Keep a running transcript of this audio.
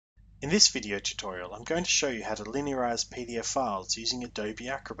In this video tutorial, I'm going to show you how to linearize PDF files using Adobe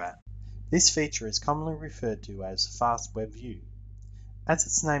Acrobat. This feature is commonly referred to as Fast Web View. As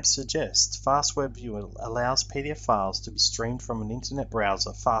its name suggests, Fast Web View allows PDF files to be streamed from an internet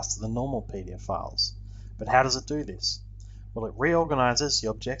browser faster than normal PDF files. But how does it do this? Well, it reorganizes the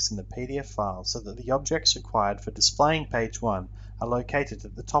objects in the PDF file so that the objects required for displaying page 1 are located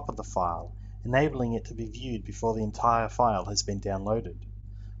at the top of the file, enabling it to be viewed before the entire file has been downloaded.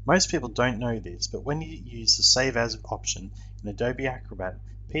 Most people don't know this, but when you use the Save As option in Adobe Acrobat,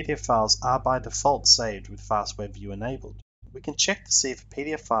 PDF files are by default saved with Fast Web View enabled. We can check to see if a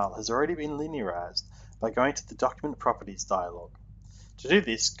PDF file has already been linearized by going to the Document Properties dialog. To do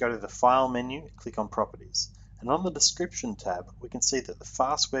this, go to the File menu, click on Properties, and on the Description tab, we can see that the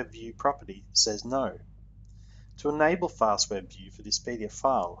Fast Web View property says No. To enable Fast Web View for this PDF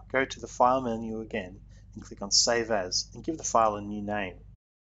file, go to the File menu again and click on Save As and give the file a new name.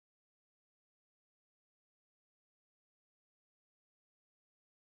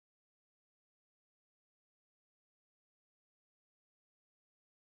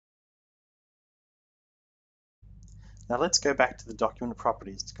 Now let's go back to the document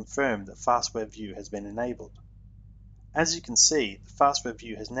properties to confirm that Fast Web View has been enabled. As you can see, the Fast Web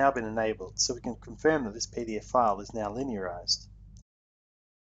View has now been enabled, so we can confirm that this PDF file is now linearized.